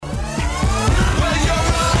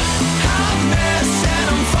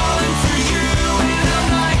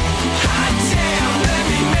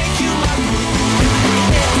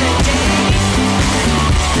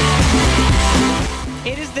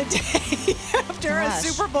after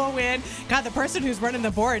a Super Bowl win. God, the person who's running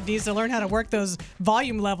the board needs to learn how to work those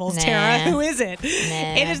volume levels, Tara. Who is it?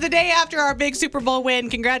 It is the day after our big Super Bowl win.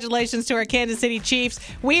 Congratulations to our Kansas City Chiefs.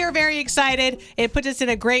 We are very excited. It puts us in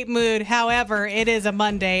a great mood. However, it is a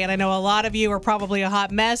Monday, and I know a lot of you are probably a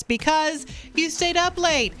hot mess because you stayed up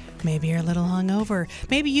late. Maybe you're a little hungover.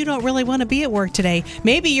 Maybe you don't really want to be at work today.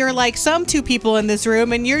 Maybe you're like some two people in this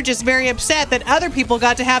room and you're just very upset that other people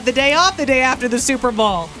got to have the day off the day after the Super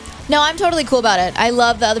Bowl. No, I'm totally cool about it. I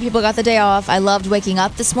love that other people got the day off. I loved waking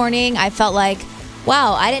up this morning. I felt like,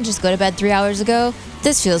 wow, I didn't just go to bed 3 hours ago.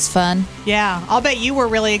 This feels fun. Yeah, I'll bet you were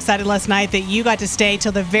really excited last night that you got to stay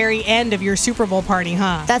till the very end of your Super Bowl party,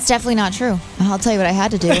 huh? That's definitely not true. I'll tell you what I had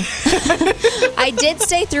to do. I did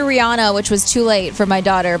stay through Rihanna, which was too late for my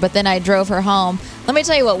daughter, but then I drove her home. Let me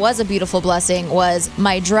tell you what was a beautiful blessing was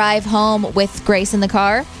my drive home with Grace in the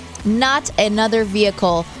car. Not another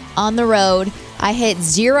vehicle on the road. I hit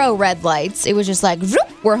 0 red lights. It was just like, whoop,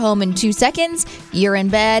 we're home in 2 seconds. You're in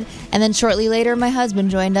bed. And then shortly later, my husband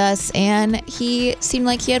joined us, and he seemed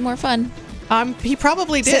like he had more fun. He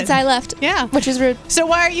probably did. Since I left. Yeah. Which is rude. So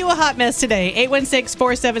why are you a hot mess today?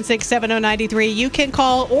 816-476-7093. You can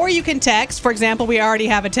call or you can text. For example, we already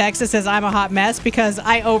have a text that says I'm a hot mess because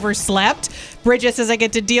I overslept. Bridget says I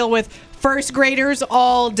get to deal with first graders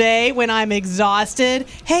all day when I'm exhausted.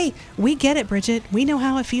 Hey, we get it, Bridget. We know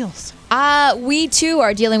how it feels. We too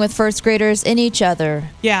are dealing with first graders in each other.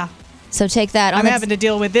 Yeah. So take that. I'm having to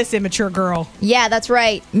deal with this immature girl. Yeah, that's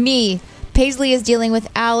right. Me. Paisley is dealing with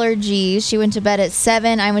allergies. She went to bed at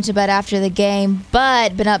 7. I went to bed after the game,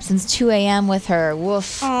 but been up since 2 a.m. with her.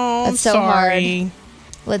 Woof. Oh, that's so sorry.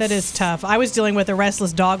 hard. That is tough. I was dealing with a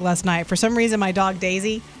restless dog last night. For some reason, my dog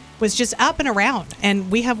Daisy was just up and around, and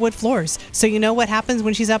we have wood floors. So you know what happens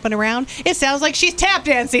when she's up and around? It sounds like she's tap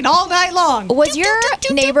dancing all night long. Was your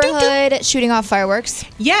neighborhood shooting off fireworks?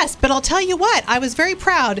 Yes, but I'll tell you what. I was very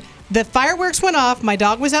proud. The fireworks went off. My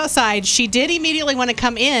dog was outside. She did immediately want to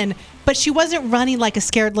come in, but she wasn't running like a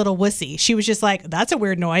scared little wussy. She was just like, that's a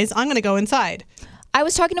weird noise. I'm going to go inside. I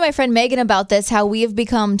was talking to my friend Megan about this, how we have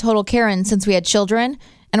become total Karens since we had children.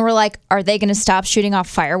 And we're like, are they going to stop shooting off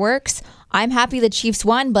fireworks? I'm happy the Chiefs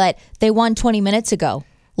won, but they won 20 minutes ago.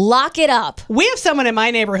 Lock it up. We have someone in my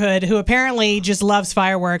neighborhood who apparently just loves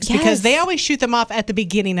fireworks because they always shoot them off at the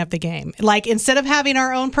beginning of the game. Like, instead of having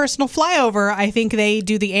our own personal flyover, I think they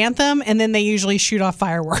do the anthem and then they usually shoot off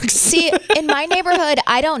fireworks. See, in my neighborhood,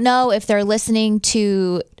 I don't know if they're listening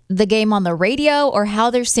to the game on the radio or how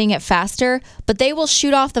they're seeing it faster, but they will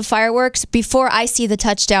shoot off the fireworks before I see the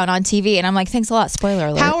touchdown on TV. And I'm like, thanks a lot. Spoiler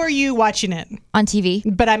alert. How are you watching it? On TV.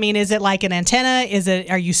 But I mean, is it like an antenna?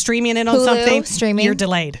 Are you streaming it on Hulu, something? streaming. You're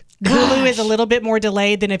delayed. Hulu is a little bit more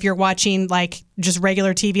delayed than if you're watching like just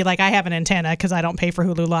regular TV. Like I have an antenna because I don't pay for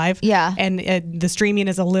Hulu Live. Yeah. And the streaming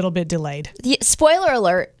is a little bit delayed. Spoiler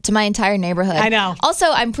alert to my entire neighborhood. I know.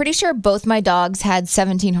 Also, I'm pretty sure both my dogs had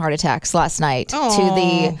 17 heart attacks last night to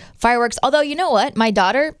the fireworks. Although, you know what? My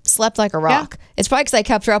daughter slept like a rock. Yeah. It's probably because I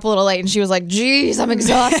kept her up a little late and she was like, geez, I'm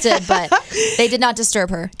exhausted. But they did not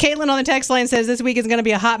disturb her. Caitlin on the text line says this week is going to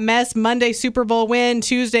be a hot mess. Monday, Super Bowl win.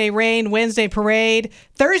 Tuesday, rain. Wednesday, parade.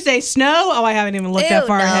 Thursday, snow. Oh, I haven't even looked that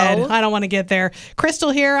far ahead. I don't want to get there.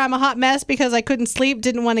 Crystal here. I'm a hot mess because I couldn't sleep,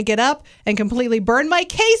 didn't want to get up, and completely burned my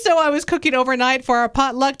queso I was cooking overnight for our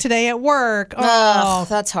potluck today at work. Oh,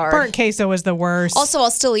 that's hard. Burnt queso is the worst. Also,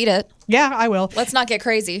 I'll still eat it. Yeah, I will. Let's not get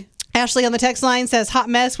crazy. Ashley on the text line says, hot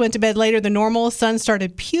mess, went to bed later than normal. Son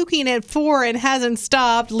started puking at 4 and hasn't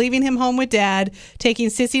stopped, leaving him home with dad, taking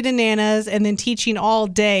Sissy to Nana's, and then teaching all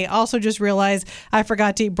day. Also just realized I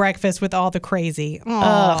forgot to eat breakfast with all the crazy.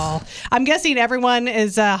 Oh, I'm guessing everyone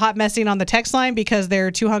is hot messing on the text line because they're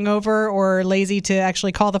too hungover or lazy to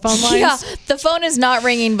actually call the phone lines. Yeah, the phone is not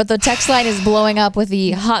ringing, but the text line is blowing up with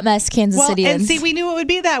the hot mess Kansas Cityans. And see, we knew it would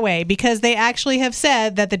be that way because they actually have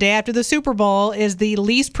said that the day after the Super Bowl is the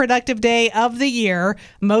least productive day of the year.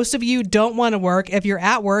 Most of you don't want to work. If you're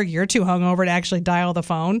at work, you're too hungover to actually dial the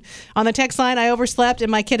phone. On the text line, I overslept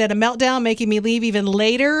and my kid had a meltdown, making me leave even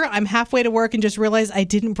later. I'm halfway to work and just realized I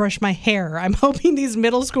didn't brush my hair. I'm hoping these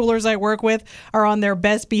middle schoolers I work with are on their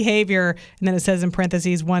best behavior. And then it says in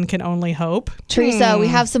parentheses, one can only hope. Teresa, we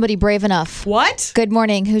have somebody brave enough. What? Good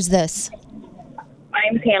morning. Who's this? My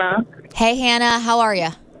name's Hannah. Hey, Hannah. How are you?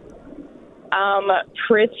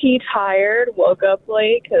 Pretty tired. Woke up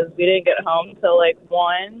late because we didn't get home till like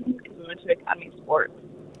 1 because we went to Academy Sports.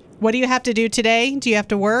 What do you have to do today? Do you have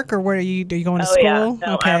to work or where are you going to school? Yeah.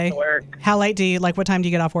 No, okay. I have to work. How late what time do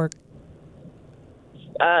you get off work?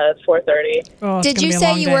 It's 4:30. Oh, Did you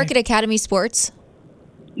say you work at Academy Sports?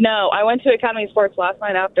 No, I went to Academy Sports last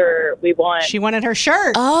night after we won. She wanted her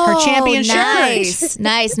shirt, Oh, her champion shirt.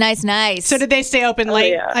 Nice. So did they stay open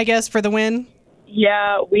late, yeah. I guess, for the win?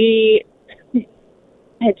 Yeah,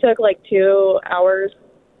 it took like 2 hours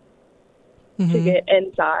to get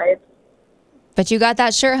inside. But you got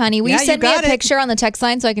that shirt, honey. Will Yeah, you you send me a got it. picture on the text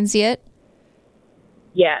line so I can see it?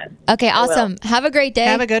 Yes. Okay, awesome. Have a great day.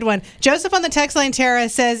 Have a good one. Joseph on the text line, Tara,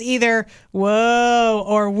 says either whoa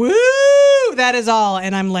or woo. That is all,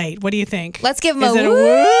 and I'm late. What do you think? Let's give him Is a it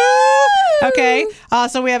woo. Okay.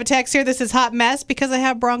 So we have a text here. This is hot mess because I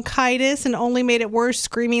have bronchitis and only made it worse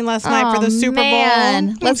screaming last night for the Super Bowl.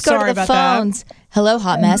 Man. Let's go to the phones. Hello,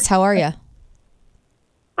 hot mess. How are you?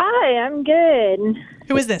 Hi, I'm good.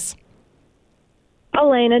 Who is this?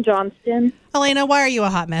 Elena Johnston. Elena, why are you a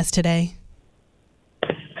hot mess today?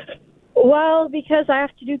 Well, because I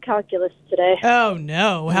have to do calculus today. Oh,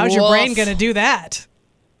 no. How's your Woof. brain going to do that?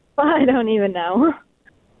 I don't even know.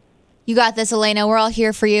 You got this, Elena. We're all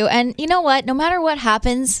here for you. And you know what? No matter what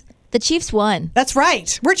happens, the Chiefs won. That's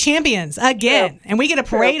right. We're champions again, and we get a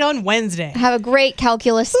parade on Wednesday. Have a great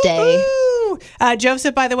calculus day. Woo!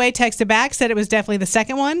 Joseph, by the way, texted back, said it was definitely the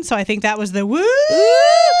second one, so I think that was the woo.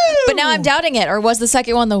 But now I'm doubting it. Or was the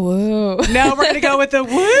second one the woo? No, we're going to go with the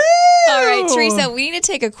woo. All right, Teresa, we need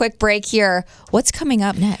to take a quick break here. What's coming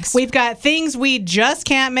up next? We've got things we just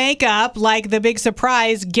can't make up, like the big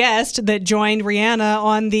surprise guest that joined Rihanna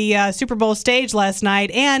on the Super Bowl stage last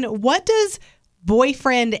night. And what does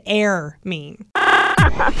boyfriend air mean?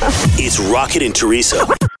 It's Rocket and Teresa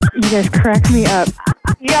You guys crack me up.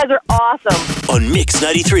 You guys are awesome. on Mix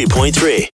 93.3.